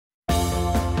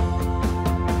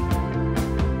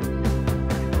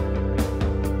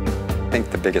I think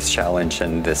the biggest challenge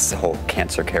in this whole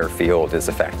cancer care field is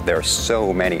the fact that there are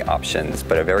so many options,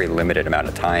 but a very limited amount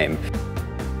of time.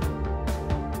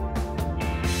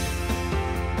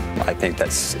 I think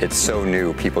it's so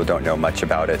new, people don't know much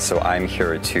about it, so I'm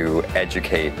here to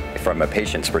educate from a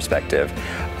patient's perspective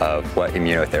of what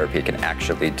immunotherapy can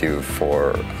actually do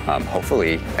for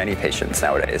hopefully any patients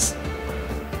nowadays.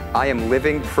 I am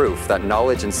living proof that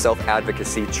knowledge and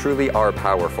self-advocacy truly are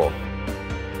powerful.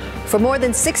 For more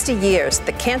than 60 years,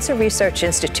 the Cancer Research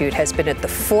Institute has been at the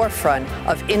forefront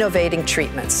of innovating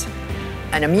treatments.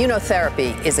 And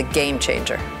immunotherapy is a game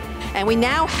changer. And we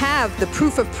now have the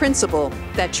proof of principle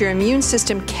that your immune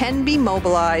system can be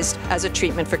mobilized as a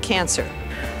treatment for cancer.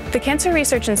 The Cancer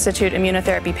Research Institute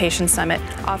Immunotherapy Patient Summit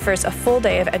offers a full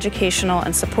day of educational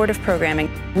and supportive programming.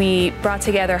 We brought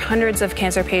together hundreds of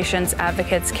cancer patients,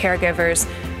 advocates, caregivers,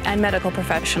 and medical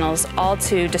professionals, all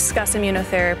to discuss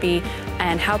immunotherapy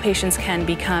and how patients can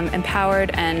become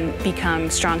empowered and become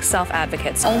strong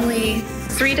self-advocates. Only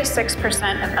 3 to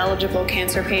 6% of eligible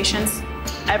cancer patients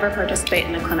ever participate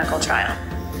in a clinical trial.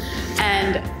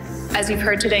 And as you've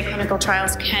heard today, clinical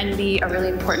trials can be a really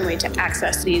important way to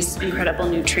access these incredible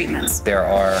new treatments. There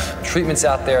are treatments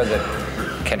out there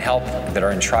that can help, that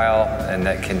are in trial, and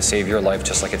that can save your life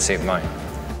just like it saved mine.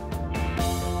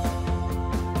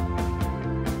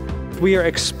 We are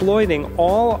exploiting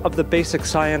all of the basic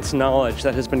science knowledge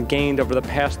that has been gained over the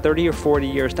past 30 or 40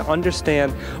 years to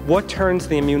understand what turns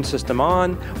the immune system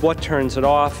on, what turns it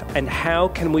off, and how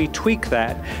can we tweak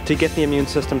that to get the immune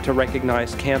system to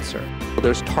recognize cancer.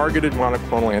 There's targeted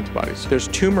monoclonal antibodies, there's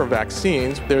tumor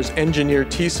vaccines, there's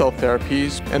engineered T-cell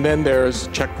therapies, and then there's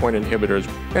checkpoint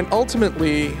inhibitors. And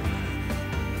ultimately,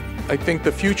 I think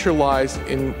the future lies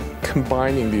in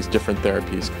combining these different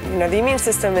therapies. You know, the immune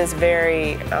system is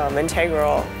very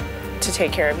integral to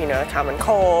take care of, you know, a common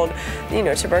cold, you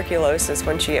know, tuberculosis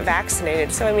once you get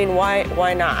vaccinated. So, I mean,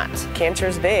 why not?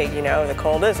 Cancer's big, you know, the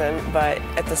cold isn't, but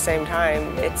at the same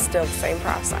time, it's still the same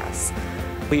process.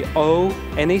 We owe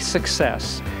any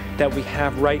success that we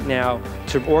have right now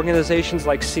to organizations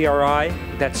like CRI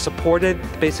that supported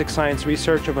basic science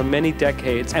research over many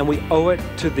decades, and we owe it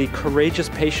to the courageous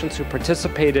patients who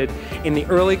participated in the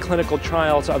early clinical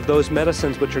trials of those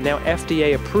medicines which are now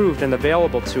FDA approved and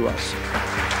available to us.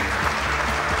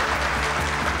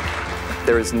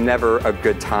 There is never a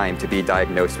good time to be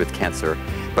diagnosed with cancer,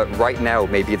 but right now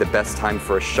may be the best time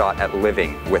for a shot at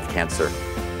living with cancer.